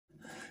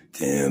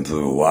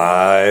Templar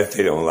wife,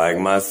 they don't like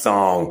my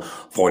song.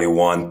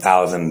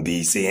 41,000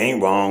 BC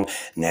ain't wrong.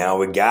 Now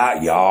we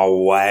got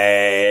Yahweh.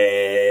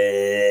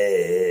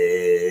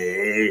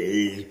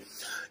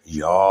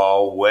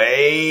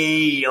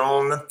 Yahweh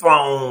on the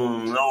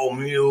throne. Oh,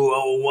 mule,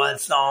 oh, what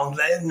songs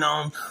they've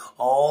known.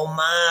 All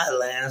my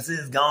Atlantis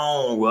is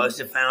gone.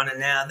 Russia found it,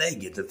 now they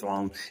get the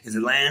throne. Is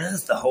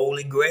Atlantis the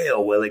Holy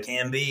Grail? Well, it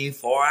can be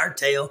for our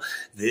tale.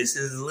 This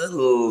is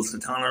little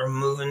Satana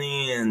moving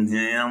in.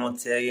 Yeah, I'm gonna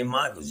tell you,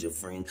 Michael's your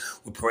friend.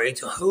 We pray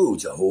to who?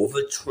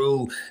 Jehovah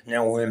true.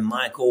 Now we're in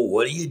Michael,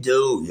 what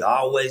do? You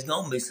always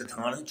gonna be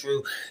Satana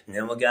true.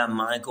 Then we got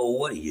Michael,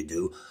 what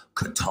do?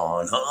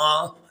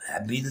 Katana,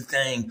 that be the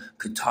thing.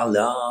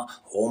 Katala,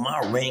 oh my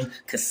ring.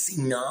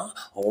 Casina,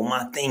 oh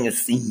my thing is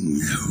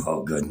seen.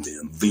 Oh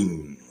goddamn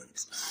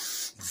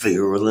demons.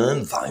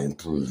 Virulent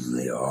vipers,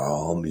 they are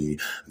all me.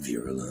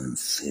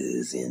 Virulence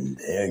is in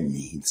their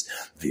needs.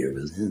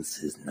 Virulence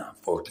is not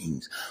for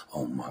kings.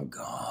 Oh my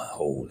God,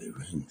 holy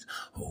rings.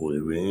 Holy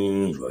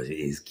rings, Russia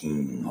is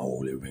king.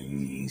 Holy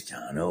rings,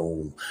 China.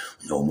 No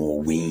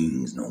more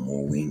wings, no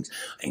more wings.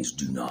 Angels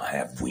do not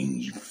have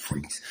wings, you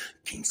freaks.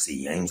 Can't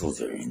see angels,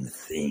 are in the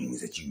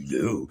things that you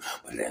do,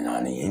 but they're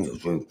not the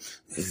angels.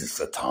 This is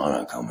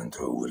Satana coming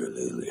through with a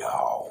little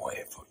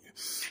Yahweh for you.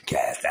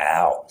 Cast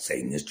out,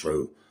 Satan is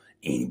true.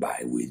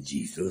 Anybody with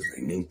Jesus,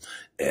 amen.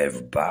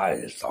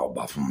 Everybody that's all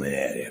about from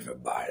that,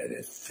 everybody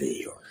that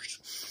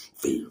fears,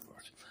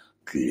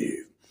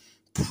 good.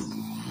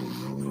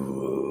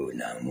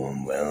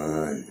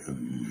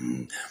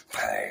 911,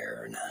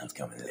 fire, 9's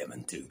coming,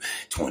 11, 2,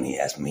 20,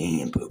 ask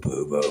me, and what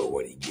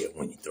do you get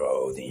when you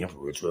throw the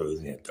emperor true?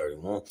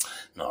 31,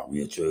 not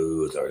real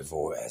true,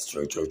 34, that's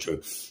true.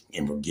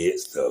 Emperor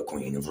gets the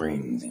queen of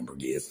rings, emperor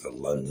gets the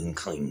London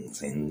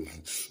clings, and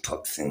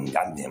pucks and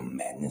goddamn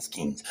madness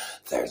kings.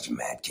 There's your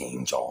mad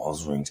king,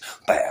 Charles rings,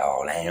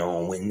 bow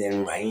down, wind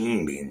and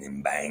rain, bend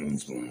and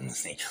bangs,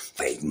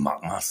 fake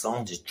mock my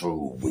song is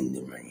true, wind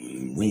and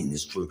rain, wind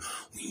is true,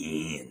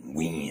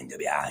 win,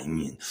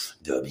 W-I-N,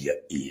 W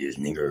is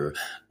nigger,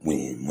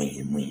 win.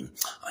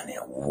 And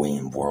now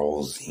win,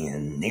 worlds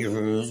in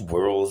niggers,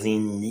 worlds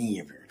in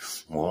never.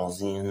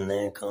 Walls in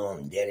there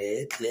come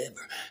daddy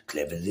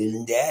clever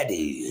little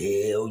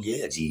daddy. Hell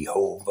yeah,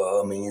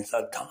 Jehovah means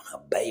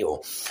Satana,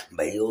 Bales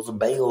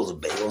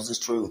is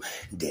true.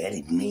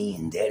 Daddy me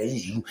and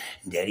daddy's you.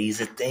 Daddy's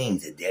the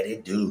things that daddy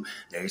do.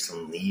 There's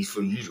some leaves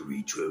for you to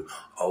read true.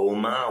 Oh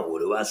my, what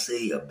do I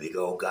see? A big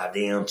old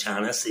goddamn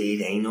China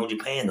seed. Ain't no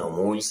Japan no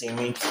more. You see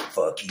me?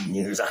 Fuck you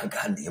niggers. I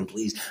goddamn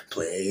please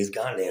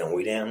goddamn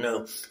we damn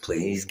know.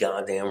 Please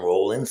goddamn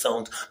rolling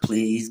songs.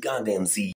 Please goddamn see.